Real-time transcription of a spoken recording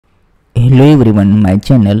Hello everyone, my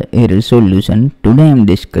channel Error Solution. Today I am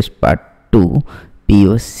discuss part 2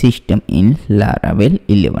 POS system in Laravel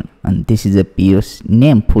 11, and this is a POS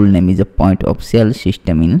name. Full name is a point of sale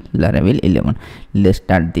system in Laravel 11. Let's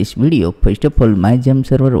start this video. First of all, my gem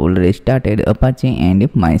server already started Apache and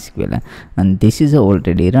MySQL, and this is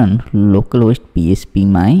already run localhost PSP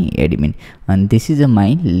my admin, and this is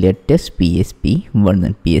my latest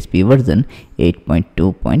PSP version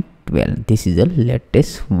 8.2.12. This is the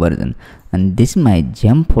latest version, and this is my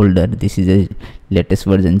gem folder. This is a latest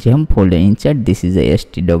version gem folder. Inside this is a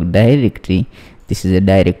htdoc directory. This is a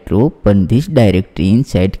directory. Open this directory.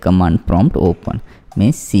 Inside command prompt open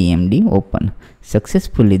means cmd open.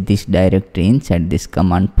 Successfully this directory inside this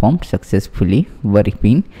command prompt successfully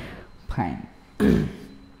working fine.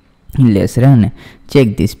 Let's run.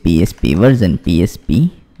 Check this PSP version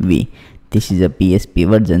PSPv. This is a PSP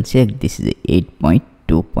version. Check this is a 8.2.12.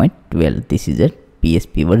 This is a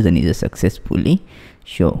PSP version is a successfully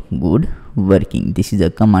show good working. This is a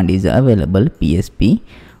command is available. PSP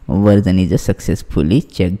version is a successfully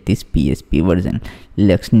check this PSP version.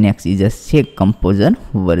 Next is a check composer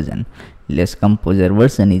version. Let's composer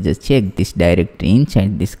version is a check this directory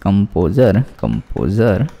inside this composer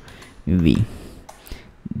v.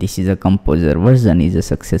 This is a composer version is a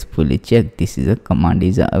successfully check. This is a command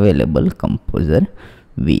is available composer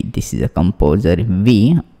v. This is a composer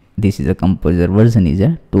v. This is a composer version is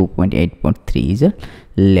a 2.8.3 is a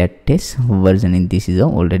latest version, and this is a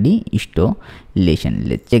already installation.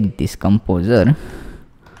 Let's check this composer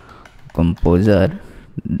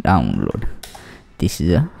download. This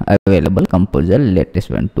is a available composer latest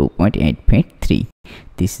one 2.8.3.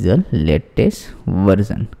 This is a latest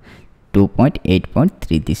version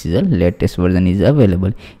 2.8.3. This is a latest version is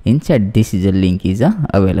available. Inside this is a link is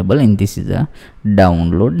available, and this is a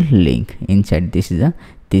download link. Inside this is a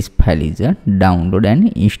this file is a download and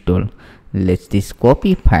install. Let's this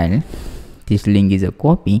copy file. This link is a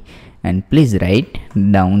copy, and please write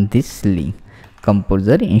down this link.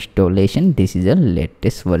 Composer installation. This is a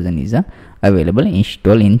latest version is available.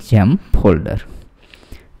 Install in gem folder.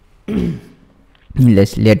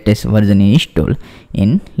 Let's latest version install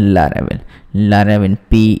in Laravel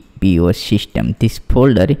POS system. This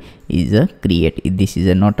folder is a create. This is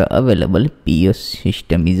a not available. POS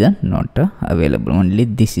system is a not available. Only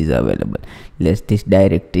this is available. Let's this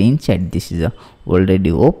directory inside this is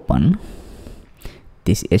already open.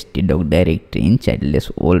 This htdoc directory inside let's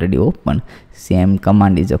already open. Same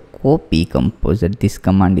command is a copy composer. This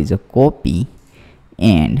command is a copy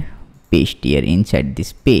and paste here inside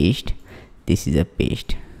this paste. This is a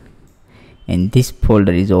paste, and this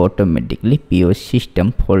folder is automatically POS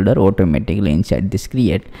system folder automatically inside this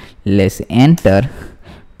create. Let's enter.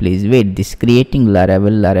 Please wait. This creating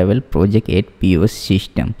Laravel project 8 POS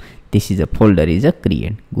system. This is a folder is a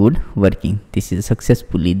create good working. This is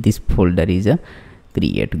successfully this folder is a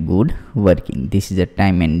create good working. This is a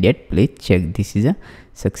time and date. Please check. This is a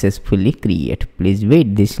successfully create. Please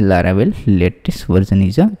wait. This Laravel latest version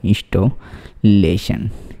is a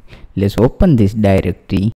installation. Let's open this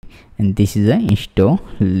directory, and this is a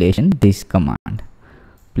installation this command.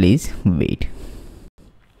 Please wait.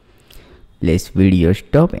 Let's video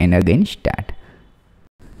stop and again start.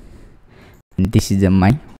 And this is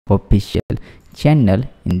my official channel,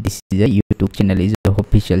 and this is a YouTube channel is a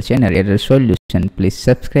official channel Error Solution. Please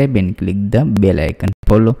subscribe and click the bell icon.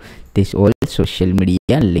 Follow this all social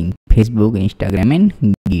media link Facebook, Instagram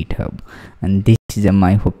and GitHub, and this is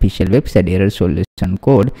my official website Error Solution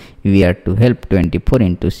code. We are to help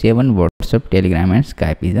 24/7 WhatsApp, Telegram and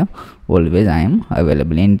Skype is always I am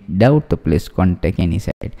available. In doubt to please contact any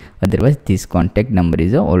site. Otherwise this contact number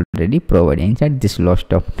is already provided inside this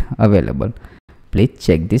lost of available. Please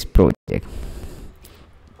check this project.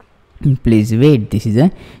 Please wait. This is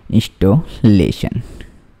a installation.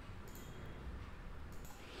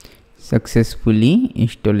 Successfully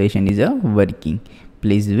installation is working.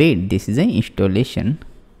 Please wait. This is a installation.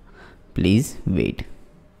 Please wait.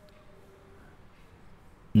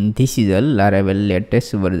 This is a Laravel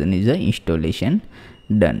latest version is a installation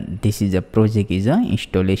done. This is a project is a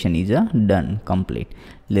installation is a done complete.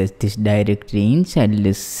 Let's this directory inside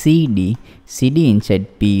let's cd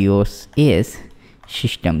inside POS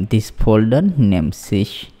system. This folder name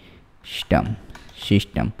system.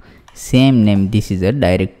 Same name. This is a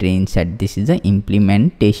directory inside this is a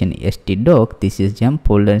implementation htdoc. This is gem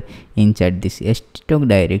folder inside this htdoc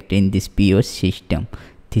directory in this POS system.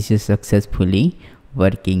 This is successfully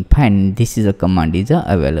working fine. This is a command is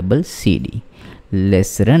available cd.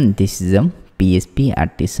 Let's run. This is a PSP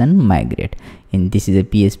Artisan Migrate. And this is a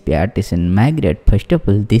PSP Artisan Migrate. First of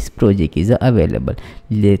all, this project is available.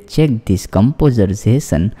 Let's check this composer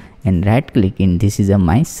session and right click in. This is a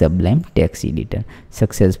my Sublime text editor.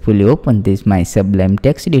 Successfully open this my Sublime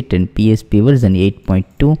text editor. PSP version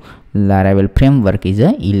 8.2. Laravel framework is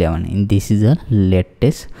a 11, and this is a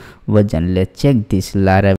latest version. Let's check this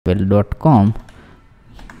laravel.com.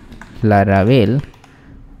 Laravel.com.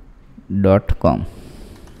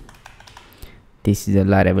 This is a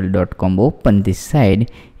laravel.com. Open this side.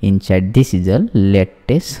 Inside this is a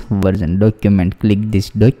latest version document. Click this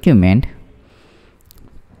document,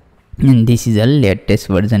 and this is a latest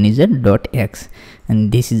version is a .x,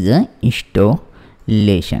 and this is a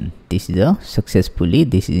installation. This is a successfully,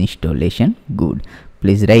 this is installation. Good.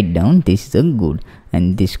 Please write down this is a good.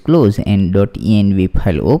 And this close and .env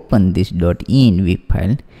file. Open this .env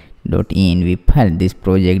file. This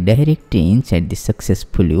project directory. Inside this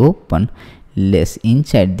successfully open. Let's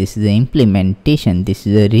inside this is the implementation. This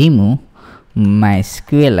is a remove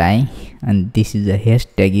MySQLi, and this is a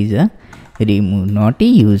hashtag is a remove not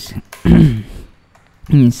use.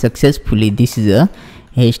 Successfully this is a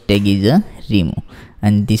hashtag is a remove,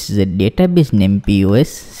 and this is a database name POS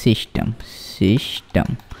system.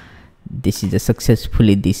 This is a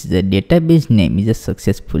successfully, this is a database name is a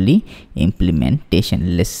successfully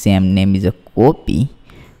implementation. Let's same name is a copy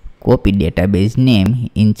database name.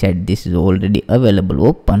 Inside this is already available.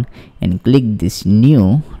 Open and click this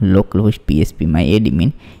new localhost PSP my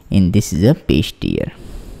admin, and this is a paste here,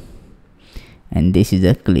 and this is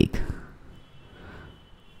a click.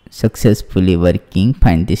 Successfully working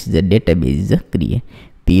fine. This is a database is a create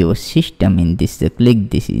POS system. In this is a click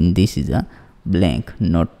this, in this is a blank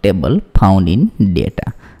not table found in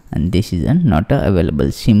data, and this is a not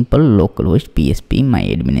available. Simple localhost PSP my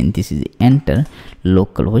admin, and this is enter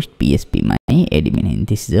localhost PSP my admin, and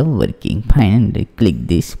this is a working fine. And click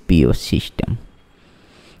this POS system,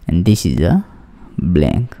 and this is a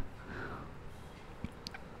blank.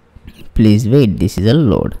 Please wait, this is a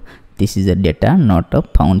load. This is a data not a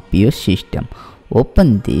found POS system.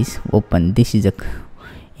 Open this. This is a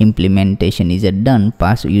implementation is a done.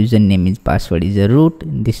 Username is password is a root.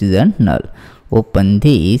 This is a null. Open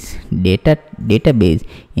this database.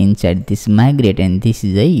 Inside this migrate, and this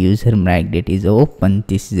is a user migrate is open.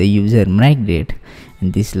 This is a user migrate,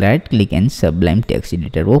 and this right click and Sublime text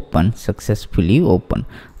editor open. Successfully open,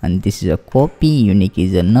 and this is a copy unique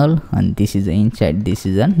is a null, and this is a inside this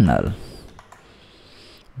is a null.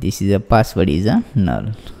 This is a password is a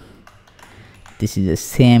null. This is the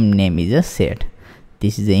same name is a set.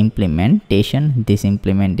 This is the implementation. This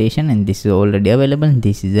implementation, and this is already available.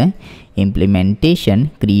 This is a implementation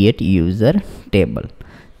create user table.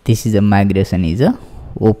 This is a migration is a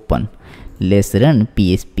open. Let's run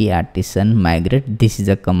PSP Artisan migrate. This is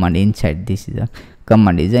a command. Inside this is a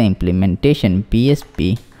command is a implementation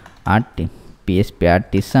PSP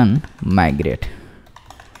Artisan migrate.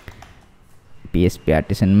 PSP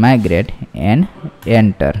Artisan migrate and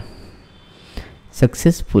enter.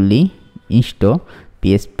 Successfully install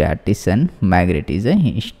PSP Artisan migrate is a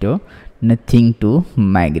install. Nothing to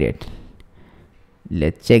migrate.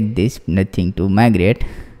 Let's check this. Nothing to migrate,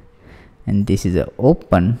 and this is a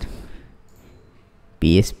open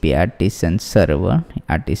PSP Artisan server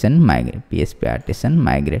Artisan migrate. PSP Artisan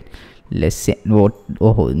migrate. Let's say what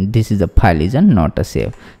this is a file is a not a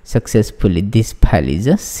save. Successfully this file is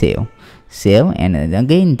a save, and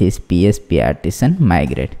again this PSP Artisan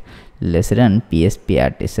migrate. Let's run PSP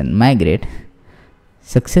Artisan migrate.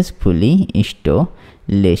 Successfully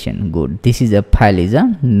installation. Good. This is a file is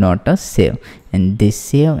a not a save, and this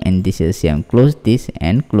save, and this is save. Close this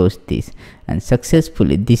and close this, and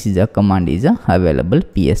successfully this is a command is a available.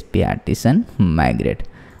 PSP Artisan migrate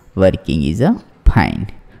working is a fine.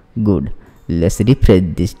 Good. Let's refresh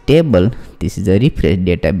this table. This is a refresh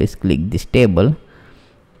database. Click this table,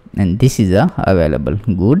 and this is a available.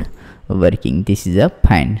 Good. Working. This is a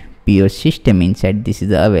fine. POS system inside this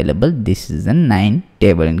is available. This is a 9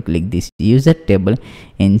 table, and click this user table.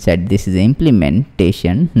 Inside this is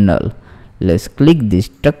implementation null. Let's click this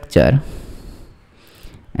structure,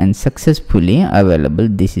 and successfully available.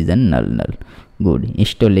 This is a null. Good.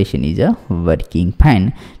 Installation is a working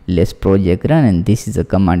fine. Let's project run, and this is a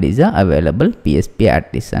command is a available. PSP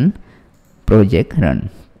Artisan project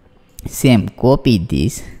run. Same copy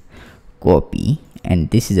this, copy,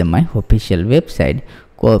 and this is a my official website.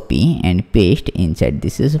 Copy and paste. Inside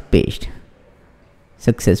this is a paste.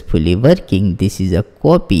 Successfully working. This is a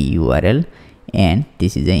copy URL, and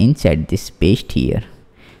this is a inside this paste here.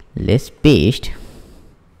 Let's paste,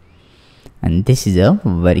 and this is a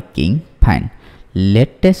working fine.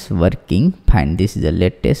 Latest working fine. This is the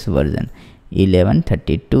latest version.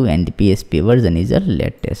 11.32 and the PHP version is the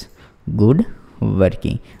latest. Good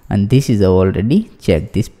working. And this is already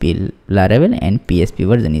checked. This Laravel and PHP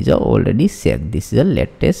version is already checked. This is the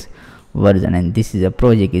latest version, and this is a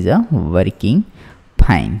project is working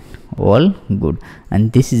fine, all good.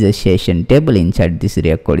 And this is a session table. Inside this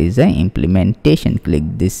record is a implementation. Click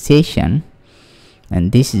this session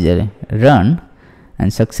and this is a run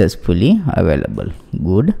and successfully available.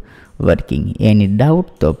 Good working. Any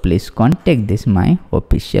doubt, so please contact this my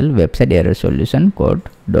official website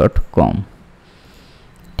errorsolutioncode.com.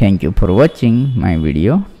 Thank you for watching my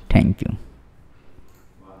video. Thank you.